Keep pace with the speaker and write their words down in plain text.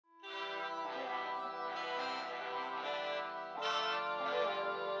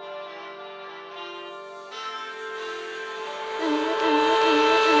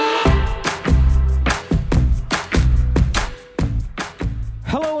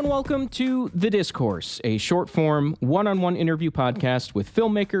and welcome to The Discourse, a short-form, one-on-one interview podcast with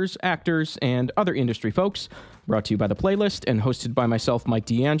filmmakers, actors, and other industry folks, brought to you by The Playlist and hosted by myself, Mike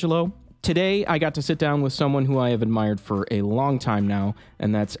D'Angelo. Today, I got to sit down with someone who I have admired for a long time now,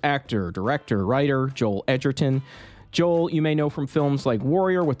 and that's actor, director, writer, Joel Edgerton. Joel, you may know from films like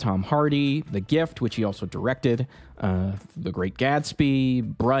Warrior with Tom Hardy, The Gift, which he also directed, The Great Gatsby,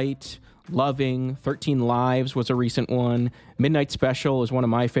 Bright, Loving, 13 Lives was a recent one. Midnight Special is one of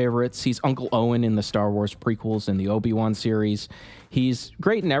my favorites. He's Uncle Owen in the Star Wars prequels and the Obi-Wan series. He's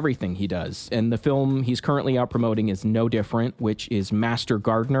great in everything he does, and the film he's currently out promoting is no different, which is Master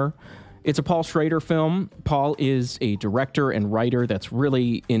Gardener. It's a Paul Schrader film. Paul is a director and writer that's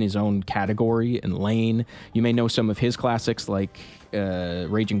really in his own category and lane. You may know some of his classics like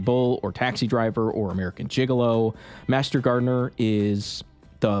Raging Bull or Taxi Driver or American Gigolo. Master Gardener is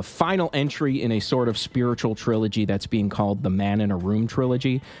the final entry in a sort of spiritual trilogy that's being called the Man in a Room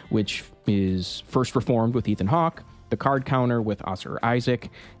trilogy, which is First Reformed with Ethan Hawke, The Card Counter with Oscar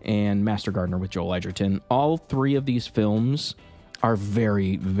Isaac, and Master Gardener with Joel Edgerton. All three of these films are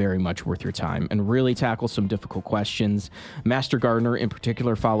very, very much worth your time and really tackle some difficult questions. Master Gardener in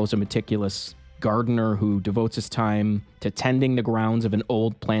particular follows a meticulous gardener who devotes his time to tending the grounds of an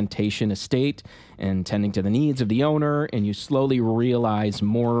old plantation estate and tending to the needs of the owner, and you slowly realize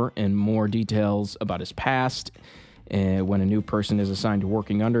more and more details about his past when a new person is assigned to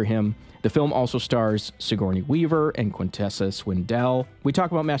working under him. The film also stars Sigourney Weaver and Quintessa Swindell. We talk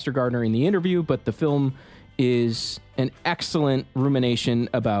about Master Gardener in the interview, but the film is an excellent rumination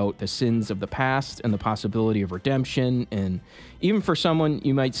about the sins of the past and the possibility of redemption, and even for someone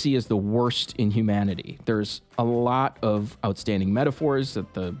you might see as the worst in humanity. There's a lot of outstanding metaphors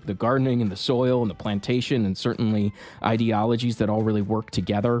that the gardening and the soil and the plantation, and certainly ideologies that all really work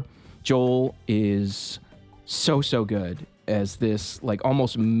together. Joel is so good as this like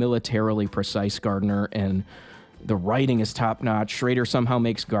almost militarily precise gardener, and the writing is top-notch. Schrader somehow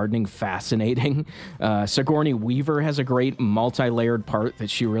makes gardening fascinating. Sigourney Weaver has a great multi-layered part that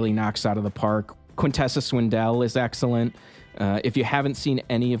she really knocks out of the park. Quintessa Swindell is excellent. If you haven't seen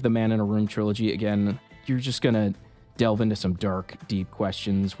any of the Man in a Room trilogy, again, you're just going to delve into some dark, deep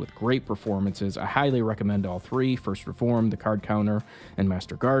questions with great performances. I highly recommend all three: First Reformed, The Card Counter, and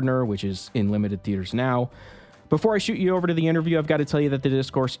Master Gardener, which is in limited theaters now. Before I shoot you over to the interview, I've got to tell you that The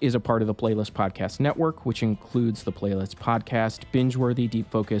Discourse is a part of the Playlist Podcast Network, which includes the Playlist Podcast, Bingeworthy,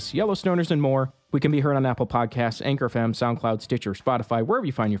 Deep Focus, Yellowstoners, and more. We can be heard on Apple Podcasts, Anchor FM, SoundCloud, Stitcher, Spotify, wherever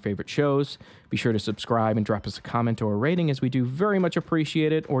you find your favorite shows. Be sure to subscribe and drop us a comment or a rating, as we do very much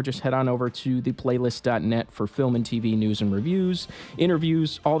appreciate it, or just head on over to theplaylist.net for film and TV news and reviews,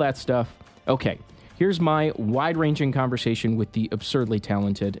 interviews, all that stuff. Okay, here's my wide-ranging conversation with the absurdly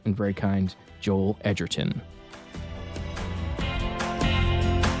talented and very kind Joel Edgerton.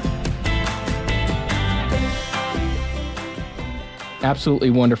 Absolutely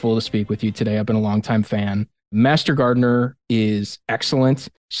wonderful to speak with you today. I've been a longtime fan. Master Gardener is excellent,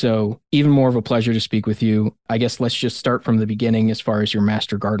 so even more of a pleasure to speak with you. I guess let's just start from the beginning as far as your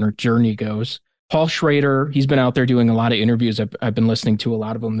Master Gardener journey goes. Paul Schrader, he's been out there doing a lot of interviews. I've been listening to a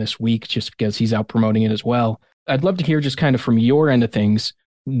lot of them this week just because he's out promoting it as well. I'd love to hear just kind of from your end of things,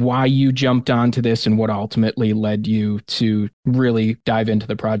 why you jumped onto this and what ultimately led you to really dive into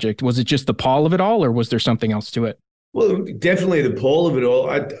the project. Was it just the Paul of it all, or was there something else to it? Well, definitely the Paul of it all.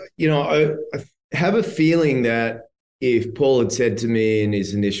 I have a feeling that if Paul had said to me in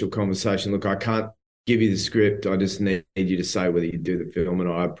his initial conversation, look, I can't give you the script, I just need you to say whether you do the film, and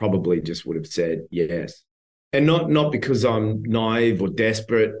I probably just would have said yes. And not because I'm naive or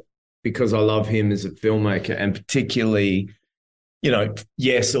desperate, because I love him as a filmmaker, and particularly,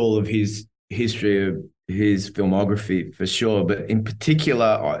 yes, all of his history of his filmography for sure, but in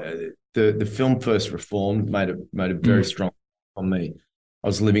particular, the film First Reformed made a very strong on me. I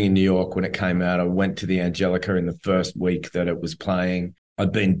was living in New York when it came out. I went to the Angelica in the first week that it was playing.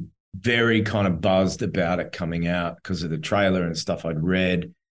 I'd been very kind of buzzed about it coming out because of the trailer and stuff I'd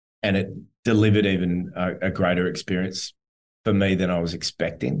read, and it delivered even a greater experience for me than I was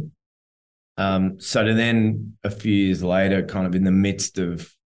expecting. So to then a few years later, kind of in the midst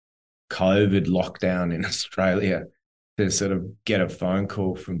of COVID lockdown in Australia, to sort of get a phone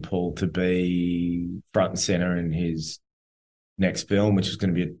call from Paul to be front and center in his next film, which was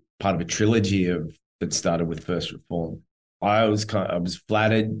going to be a part of a trilogy that started with First Reform. I was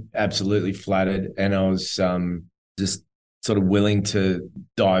flattered, absolutely flattered, and I was just sort of willing to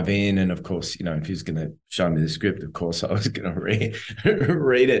dive in. And of course, if he was going to show me the script, of course I was going to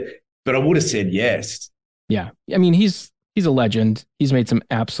read it. But I would have said yes. Yeah, I mean, he's a legend. He's made some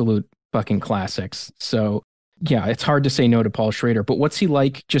absolute fucking classics. So yeah, it's hard to say no to Paul Schrader, but what's he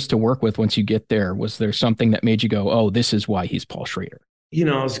like just to work with once you get there? Was there something that made you go, oh, this is why he's Paul Schrader?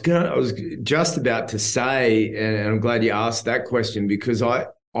 I was just about to say, and I'm glad you asked that question because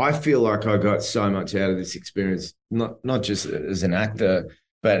I feel like I got so much out of this experience, not just as an actor,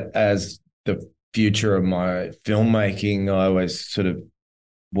 but as the future of my filmmaking. I always sort of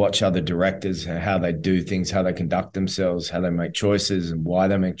watch other directors and how they do things, how they conduct themselves, how they make choices and why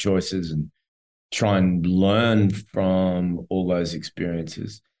they make choices, and try and learn from all those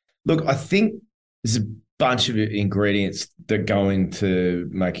experiences. Look, I think there's a bunch of ingredients that go into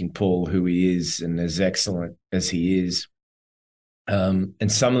making Paul who he is and as excellent as he is. And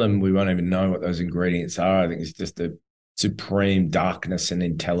some of them we won't even know what those ingredients are. I think it's just a supreme darkness and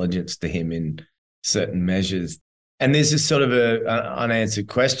intelligence to him in certain measures. And there's this sort of a unanswered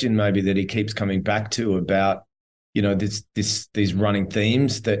question maybe that he keeps coming back to about, these running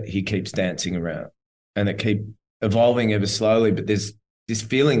themes that he keeps dancing around and that keep evolving ever slowly. But there's this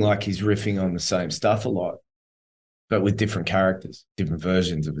feeling like he's riffing on the same stuff a lot, but with different characters, different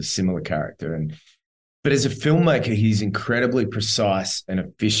versions of a similar character. But as a filmmaker, he's incredibly precise and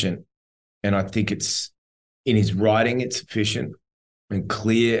efficient. And I think it's in his writing, it's efficient and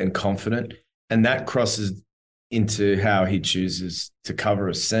clear and confident. And that crosses into how he chooses to cover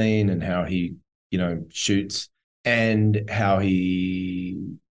a scene and how he, shoots and how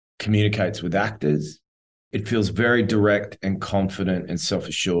he communicates with actors. It feels very direct and confident and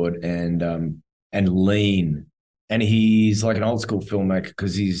self-assured and lean. And he's like an old school filmmaker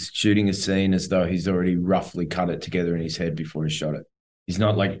because he's shooting a scene as though he's already roughly cut it together in his head before he shot it. He's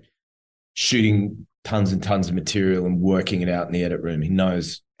not like shooting tons and tons of material and working it out in the edit room. He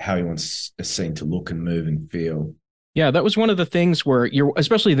knows how he wants a scene to look and move and feel. Yeah, that was one of the things where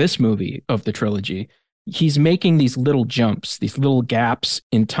especially this movie of the trilogy, he's making these little jumps, these little gaps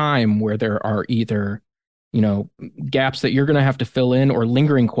in time where there are either, gaps that you're going to have to fill in or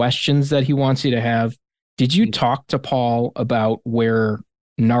lingering questions that he wants you to have. Did you talk to Paul about where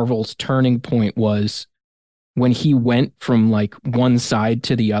Narvel's turning point was when he went from like one side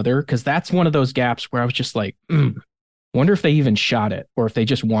to the other? Because that's one of those gaps where I was just like, wonder if they even shot it or if they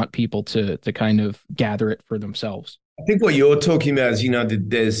just want people to kind of gather it for themselves. I think what you're talking about is,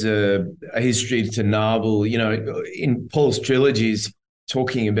 there's a history to Narvel, in Paul's trilogies,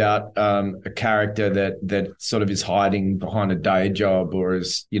 talking about a character that sort of is hiding behind a day job, or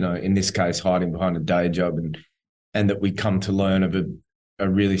is, in this case, hiding behind a day job, and that we come to learn of a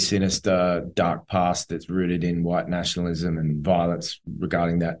really sinister, dark past that's rooted in white nationalism and violence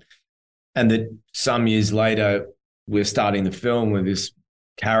regarding that. And that some years later, we're starting the film with this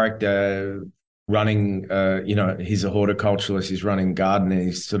character running, he's a horticulturalist, he's running a garden, and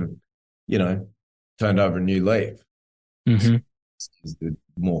he's sort of, turned over a new leaf. Mm-hmm. It's the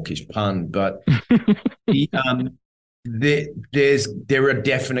mawkish pun, but there are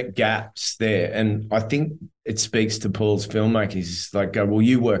definite gaps there. And I think it speaks to Paul's filmmaking. He's like, well,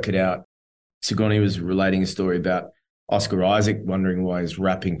 you work it out. Sigourney was relating a story about Oscar Isaac wondering why he's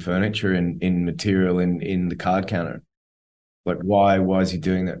wrapping furniture in material in the card counter. Like, why is he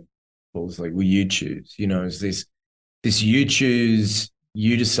doing that? Paul's like, well, you choose. It's this you choose,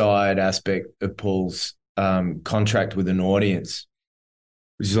 you decide aspect of Paul's contract with an audience,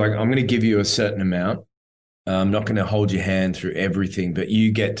 which is like, I'm going to give you a certain amount. I'm not going to hold your hand through everything, but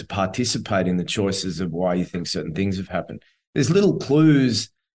you get to participate in the choices of why you think certain things have happened. There's little clues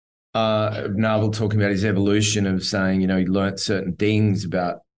of Narvel talking about his evolution of saying, he learnt certain things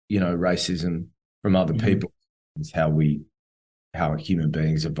about, racism from other people. It's how human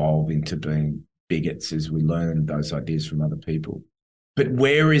beings evolve into being bigots as we learn those ideas from other people. But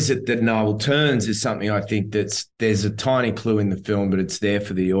where is it that Narvel turns is something I think there's a tiny clue in the film, but it's there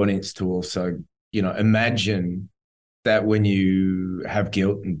for the audience to also, imagine that when you have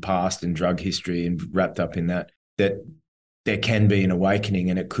guilt and past and drug history and wrapped up in that there can be an awakening,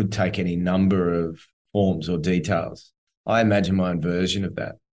 and it could take any number of forms or details. I imagine my own version of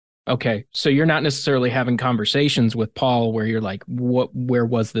that. Okay, so you're not necessarily having conversations with Paul where you're like, where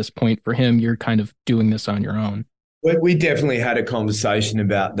was this point for him? You're kind of doing this on your own. We definitely had a conversation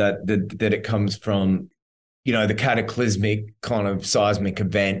about that it comes from, the cataclysmic kind of seismic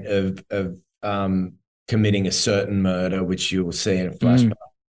event of committing a certain murder, which you will see in a flashback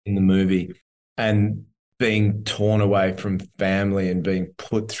in the movie, and being torn away from family and being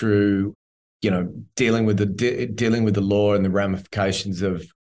put through, dealing with the law and the ramifications of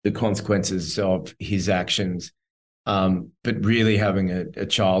the consequences of his actions, but really having a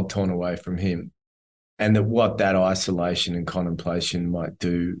child torn away from him, and what that isolation and contemplation might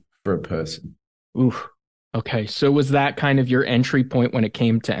do for a person. Oof. Okay, so was that kind of your entry point when it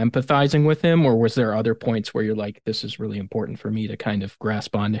came to empathizing with him, or was there other points where you're like, this is really important for me to kind of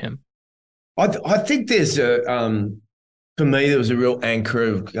grasp onto him? I think there's for me, there was a real anchor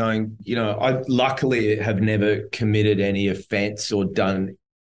of going, I luckily have never committed any offense or done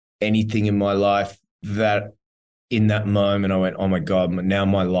anything in my life that in that moment I went, oh my God, now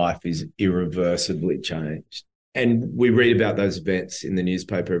my life is irreversibly changed. And we read about those events in the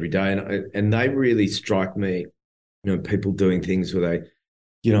newspaper every day, and they really strike me. People doing things where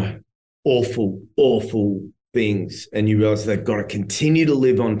they, awful, awful things, and you realize they've got to continue to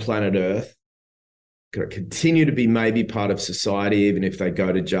live on planet Earth, got to continue to be maybe part of society, even if they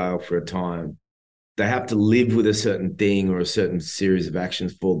go to jail for a time. They have to live with a certain thing or a certain series of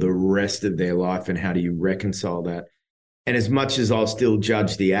actions for the rest of their life. And how do you reconcile that? And as much as I'll still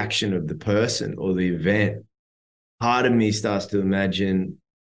judge the action of the person or the event, part of me starts to imagine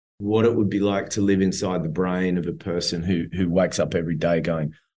what it would be like to live inside the brain of a person who wakes up every day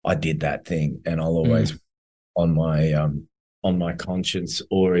going, I did that thing, and I'll always on my conscience,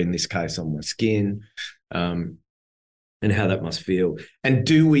 or in this case on my skin, and how that must feel. And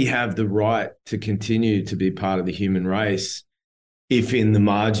do we have the right to continue to be part of the human race if in the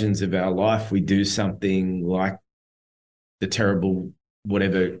margins of our life we do something like the terrible,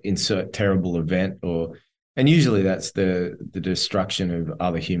 whatever, insert terrible event, and usually that's the destruction of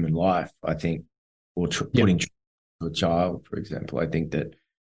other human life, I think, or putting to a child, for example. I think that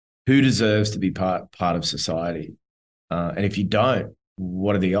who deserves to be part of society? And if you don't,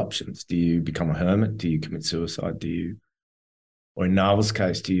 what are the options? Do you become a hermit? Do you commit suicide? Or in Narwhal's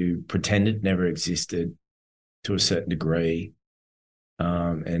case, do you pretend it never existed to a certain degree,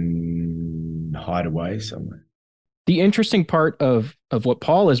 and hide away somewhere? The interesting part of what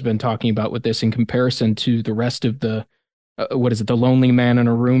Paul has been talking about with this in comparison to the rest of the, what is it, the Lonely Man in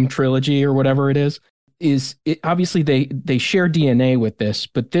a Room trilogy or whatever it is it, obviously they share DNA with this,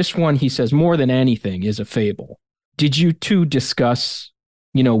 but this one, he says, more than anything is a fable. Did you two discuss,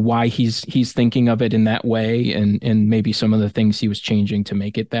 why he's thinking of it in that way, and maybe some of the things he was changing to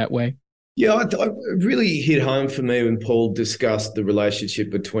make it that way? Yeah, I really hit home for me when Paul discussed the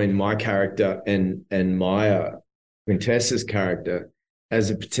relationship between my character and Maya, Quintessa's character, as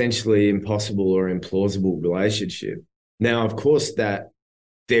a potentially impossible or implausible relationship. Now, of course, that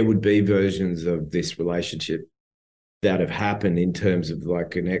there would be versions of this relationship that have happened in terms of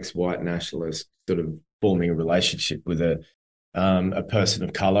like an ex-white nationalist sort of forming a relationship with a person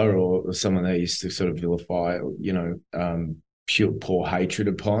of color, or someone they used to sort of vilify, pure poor hatred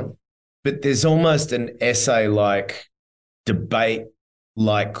upon. But there's almost an essay-like,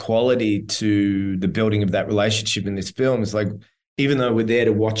 debate-like quality to the building of that relationship in this film. It's like, even though we're there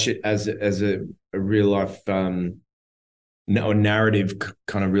to watch it as a real life, narrative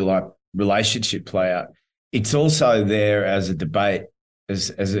kind of real life relationship play out, it's also there as a debate,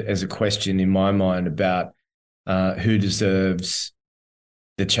 as a question in my mind about who deserves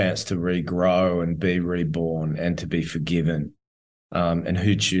the chance to regrow and be reborn and to be forgiven, and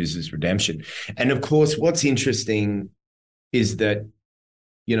who chooses redemption. And of course, what's interesting is that,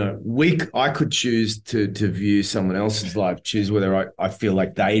 I could choose to view someone else's life, choose whether I feel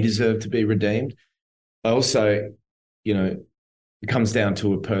like they deserve to be redeemed. I also, it comes down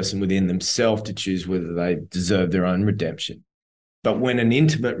to a person within themselves to choose whether they deserve their own redemption. But when an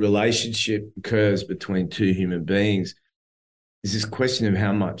intimate relationship occurs between two human beings, there's this question of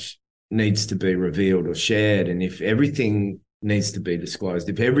how much needs to be revealed or shared. And if everything needs to be disclosed,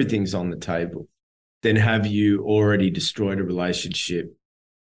 if everything's on the table, then have you already destroyed a relationship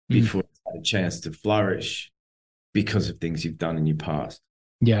before it's had a chance to flourish because of things you've done in your past?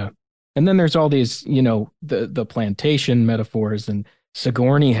 Yeah. And then there's all these, the plantation metaphors, and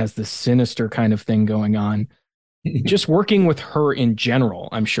Sigourney has this sinister kind of thing going on. Just working with her in general,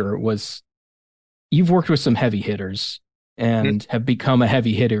 I'm sure you've worked with some heavy hitters and have become a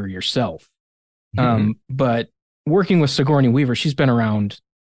heavy hitter yourself. But working with Sigourney Weaver, she's been around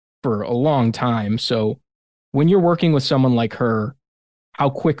for a long time. So when you're working with someone like her,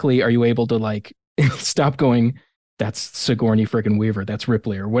 how quickly are you able to like stop going, that's Sigourney freaking Weaver, that's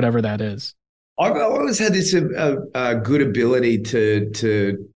Ripley, or whatever that is? I've always had this good ability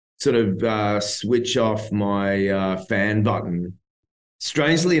to sort of switch off my fan button.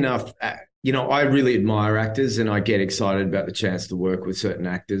 Strangely enough, I really admire actors, and I get excited about the chance to work with certain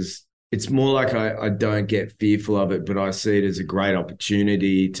actors. It's more like I don't get fearful of it, but I see it as a great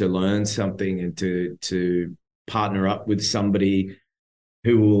opportunity to learn something and to partner up with somebody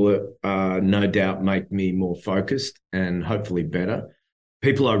who will no doubt make me more focused and hopefully better.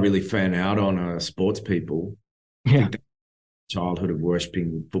 People I really fan out on are sports people. Yeah. Childhood of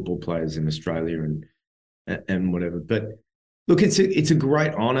worshipping football players in Australia, and and whatever. But look, it's a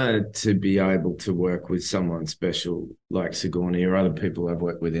great honor to be able to work with someone special like Sigourney or other people I've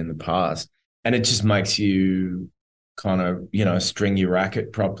worked with in the past. And it just makes you kind of, string your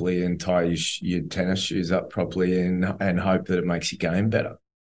racket properly and tie your tennis shoes up properly and hope that it makes your game better.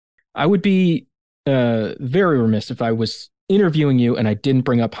 I would be very remiss if I was interviewing you and I didn't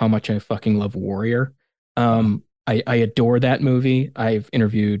bring up how much I fucking love Warrior. I adore that movie. I've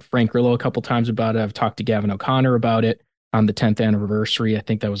interviewed Frank Grillo a couple times about it. I've talked to Gavin O'Connor about it on the 10th anniversary. I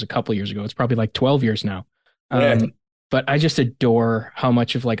think that was a couple years ago. It's probably like 12 years now. Yeah. But I just adore how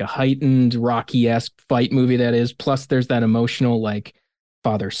much of like a heightened Rocky-esque fight movie that is. Plus there's that emotional like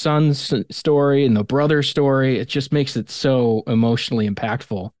father-son story and the brother story. It just makes it so emotionally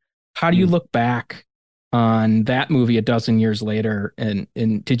impactful. How do you look back on that movie a dozen years later? And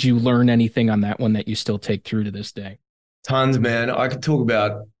did you learn anything on that one that you still take through to this day? Tons, man. I could talk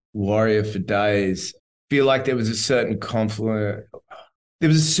about Warrior for days. Feel like there was a certain confluence. There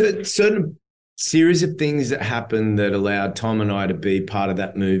was a certain series of things that happened that allowed Tom and I to be part of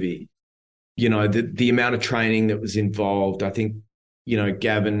that movie. The amount of training that was involved. I think,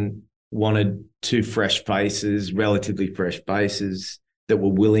 Gavin wanted two relatively fresh faces that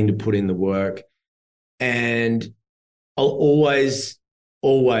were willing to put in the work. And I'll always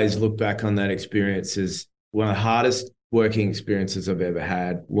look back on that experience as one of the hardest working experiences I've ever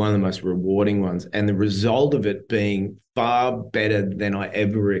had, one of the most rewarding ones, and the result of it being far better than I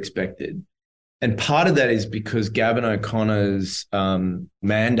ever expected. And part of that is because Gavin O'Connor's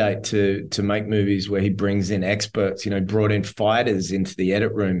mandate to make movies where he brings in experts, brought in fighters into the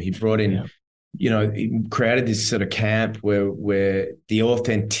edit room. He brought in, he created this sort of camp where the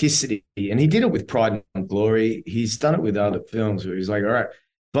authenticity, and he did it with Pride and Glory. He's done it with other films where he's like, all right,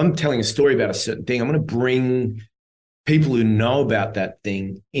 if I'm telling a story about a certain thing, I'm going to bring people who know about that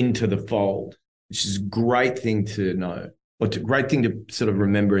thing into the fold, which is a great thing to know. It's a great thing to sort of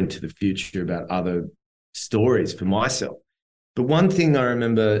remember into the future about other stories for myself. But one thing I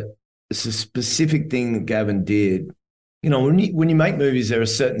remember, it's a specific thing that Gavin did. When you make movies, there are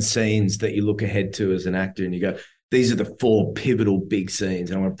certain scenes that you look ahead to as an actor and you go, these are the 4 pivotal big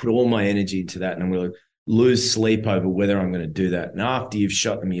scenes. And I'm going to put all my energy into that and I'm going to lose sleep over whether I'm going to do that. And after you've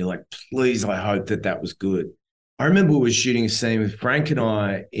shot them, you're like, please, I hope that was good. I remember we were shooting a scene with Frank and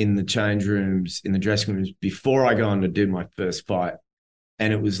I in the change rooms, in the dressing rooms, before I go on to do my first fight.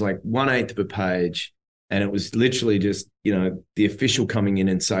 And it was like 1/8 of a page. And it was literally just, the official coming in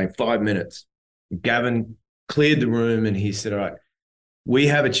and saying 5 minutes. Gavin cleared the room and he said, all right, we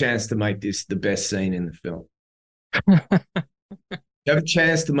have a chance to make this the best scene in the film. You have a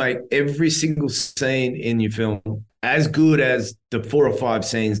chance to make every single scene in your film as good as the 4 or 5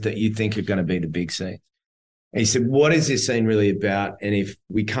 scenes that you think are going to be the big scenes. And he said, what is this scene really about? And if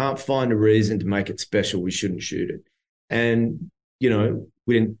we can't find a reason to make it special, we shouldn't shoot it. And,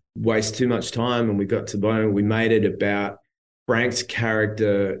 we didn't waste too much time and we got to the bone. We made it about Frank's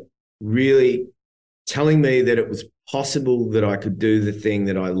character really telling me that it was possible that I could do the thing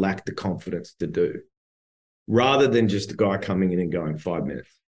that I lacked the confidence to do, rather than just a guy coming in and going 5 minutes.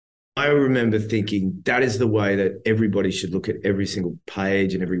 I remember thinking that is the way that everybody should look at every single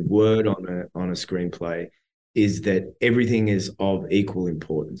page and every word on a screenplay, is that everything is of equal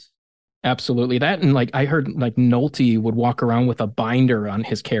importance. Absolutely. That, and like I heard like Nolte would walk around with a binder on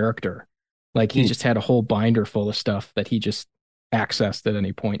his character. Like he just had a whole binder full of stuff that he just accessed at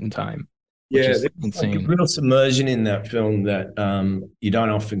any point in time. Which is insane. Like a real submersion in that film that you don't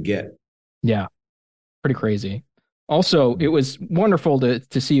often get. Yeah. Pretty crazy. Also, it was wonderful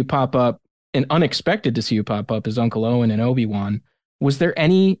to see you pop up, and unexpected to see you pop up as Uncle Owen and Obi-Wan. Was there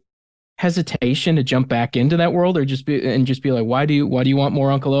any hesitation to jump back into that world, or just be like, why do you want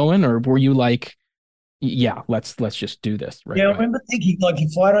more Uncle Owen? Or were you like, yeah, let's just do this right Yeah, away? I remember thinking, like,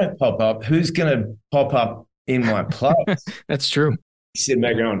 if I don't pop up, who's going to pop up in my place? That's true. He said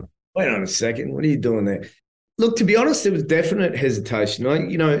back on, wait on a second, what are you doing there? Look, to be honest, there was definite hesitation.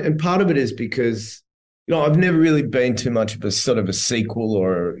 And part of it is because, I've never really been too much of a sort of a sequel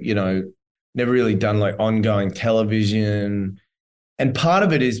or, never really done like ongoing television. And part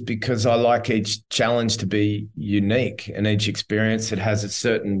of it is because I like each challenge to be unique, and each experience, it has a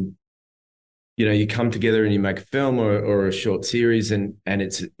certain, you come together and you make a film or a short series and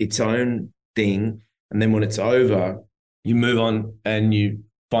it's its own thing. And then when it's over, you move on and you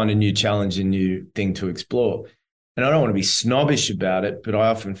find a new challenge, a new thing to explore. And I don't want to be snobbish about it, but I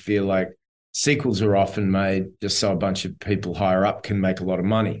often feel like sequels are often made just so a bunch of people higher up can make a lot of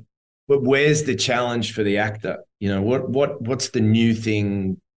money. But where's the challenge for the actor? What's the new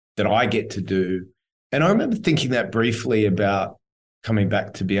thing that I get to do? And I remember thinking that briefly about coming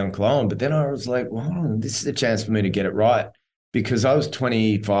back to be Uncle Owen. But then I was like, well, this is a chance for me to get it right, because I was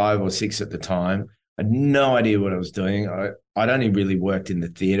 25 or 6 at the time. I had no idea what I was doing. I'd only really worked in the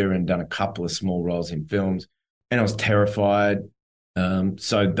theater and done a couple of small roles in films, and I was terrified.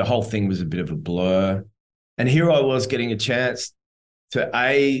 So the whole thing was a bit of a blur. And here I was getting a chance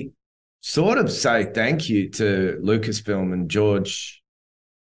to sort of say thank you to Lucasfilm and George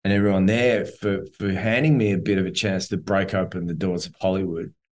and everyone there for handing me a bit of a chance to break open the doors of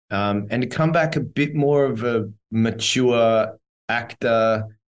Hollywood, and to come back a bit more of a mature actor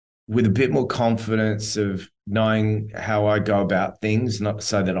with a bit more confidence of knowing how I go about things. Not to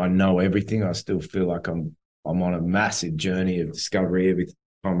say that I know everything. I still feel like I'm on a massive journey of discovery every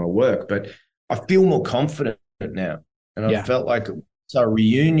time I work, but I feel more confident now. And I felt like a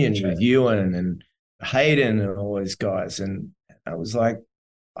reunion with Ewan and Hayden and all these guys. And I was like,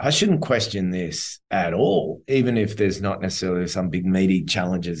 I shouldn't question this at all, even if there's not necessarily some big meaty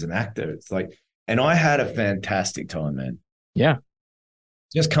challenge as an actor. It's like, and I had a fantastic time, man. Yeah.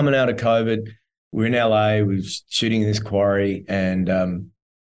 Just coming out of COVID, we're in LA, we were shooting in this quarry, and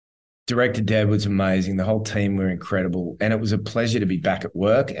director Deb was amazing. The whole team were incredible. And it was a pleasure to be back at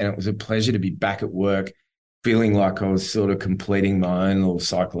work. And it was a pleasure to be back at work feeling like I was sort of completing my own little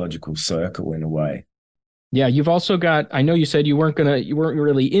psychological circle in a way. Yeah, you've also got, I know you said you weren't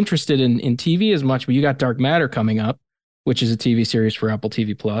really interested in TV as much, but you got Dark Matter coming up, which is a TV series for Apple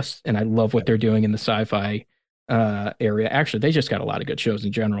TV Plus, and I love what they're doing in the sci-fi area. Actually, they just got a lot of good shows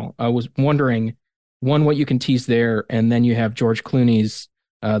in general. I was wondering, one, what you can tease there, and then you have George Clooney's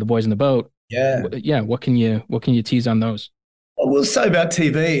The Boys in the Boat. Yeah. What can you tease on those? I will say about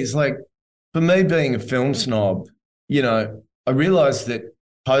TV is, like, for me being a film snob, I realized that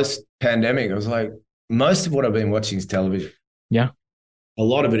post-pandemic, I was like, most of what I've been watching is television. Yeah. A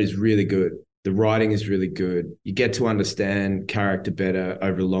lot of it is really good. The writing is really good. You get to understand character better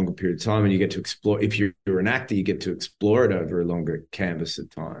over a longer period of time, and you get to explore. If you're an actor, you get to explore it over a longer canvas of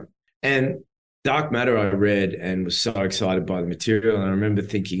time. And Dark Matter I read and was so excited by the material. And I remember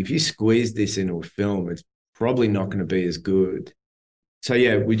thinking, if you squeeze this into a film, it's probably not going to be as good. So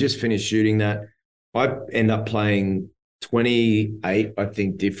yeah, we just finished shooting that. I end up playing 28, I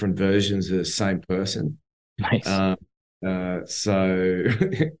think, different versions of the same person. Nice. So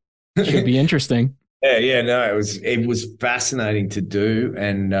should be interesting. No, it was fascinating to do,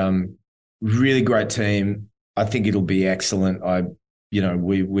 and really great team. I think it'll be excellent.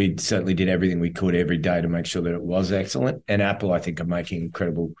 We certainly did everything we could every day to make sure that it was excellent. And Apple, I think, are making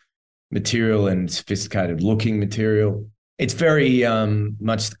incredible material and sophisticated looking material. It's very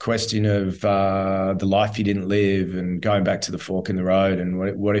much the question of the life you didn't live, and going back to the fork in the road, and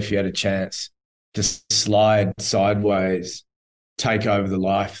what if you had a chance to slide sideways, take over the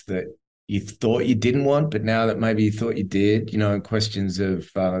life that you thought you didn't want, but now that maybe you thought you did, questions of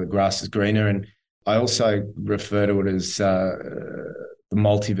the grass is greener. And I also refer to it as the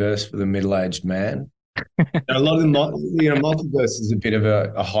multiverse for the middle-aged man. A lot of the multiverse is a bit of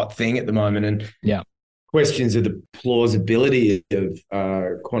a hot thing at the moment, and questions of the plausibility of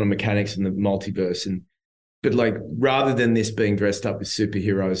quantum mechanics and the multiverse. But like, rather than this being dressed up as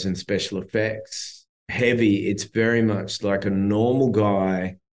superheroes and special effects heavy, it's very much like a normal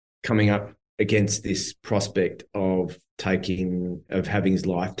guy coming up against this prospect of having his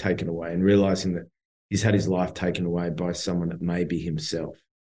life taken away, and realizing that he's had his life taken away by someone that may be himself.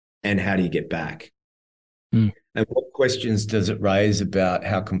 And how do you get back? And what questions does it raise about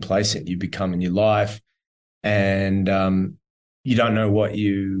how complacent you become in your life? And you don't know what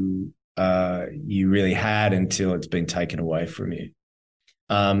you really had until it's been taken away from you.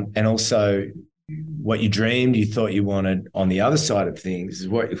 And also, what you dreamed you thought you wanted on the other side of things is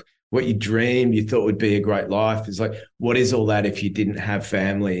what you dreamed you thought would be a great life is like, what is all that if you didn't have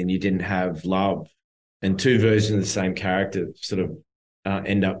family and you didn't have love? And two versions of the same character sort of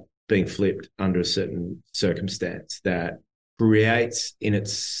end up being flipped under a certain circumstance that creates, in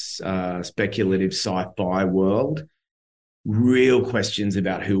its speculative sci-fi world, real questions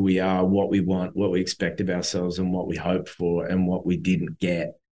about who we are, what we want, what we expect of ourselves, and what we hope for, and what we didn't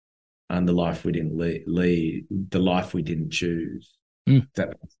get, and the life we didn't lead, the life we didn't choose.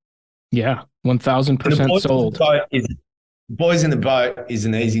 Yeah, 1,000% sold. Boys in the Boat is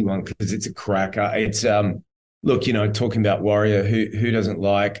an easy one because it's a cracker. It's look, talking about Warrior, who doesn't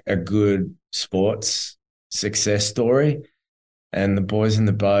like a good sports success story? And The Boys in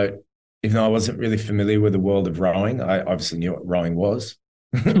the Boat, even though I wasn't really familiar with the world of rowing, I obviously knew what rowing was.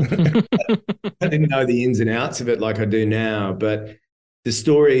 I didn't know the ins and outs of it like I do now, but the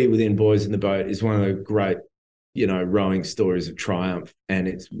story within Boys in the Boat is one of the great, rowing stories of triumph, and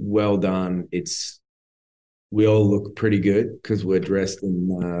it's well done. It's we all look pretty good because we're dressed in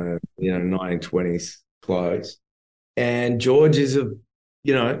 1920s clothes. And George is a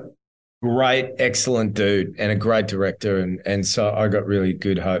great, excellent dude and a great director, and so I got really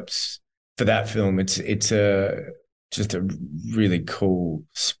good hopes for that film. It's just a really cool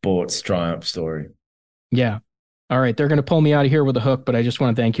sports triumph story. Yeah. All right. They're going to pull me out of here with a hook, but I just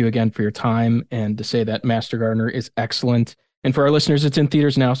want to thank you again for your time and to say that Master Gardener is excellent. And for our listeners, it's in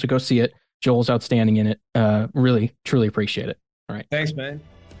theaters now, so go see it. Joel's outstanding in it. Really, truly appreciate it. All right. Thanks, man.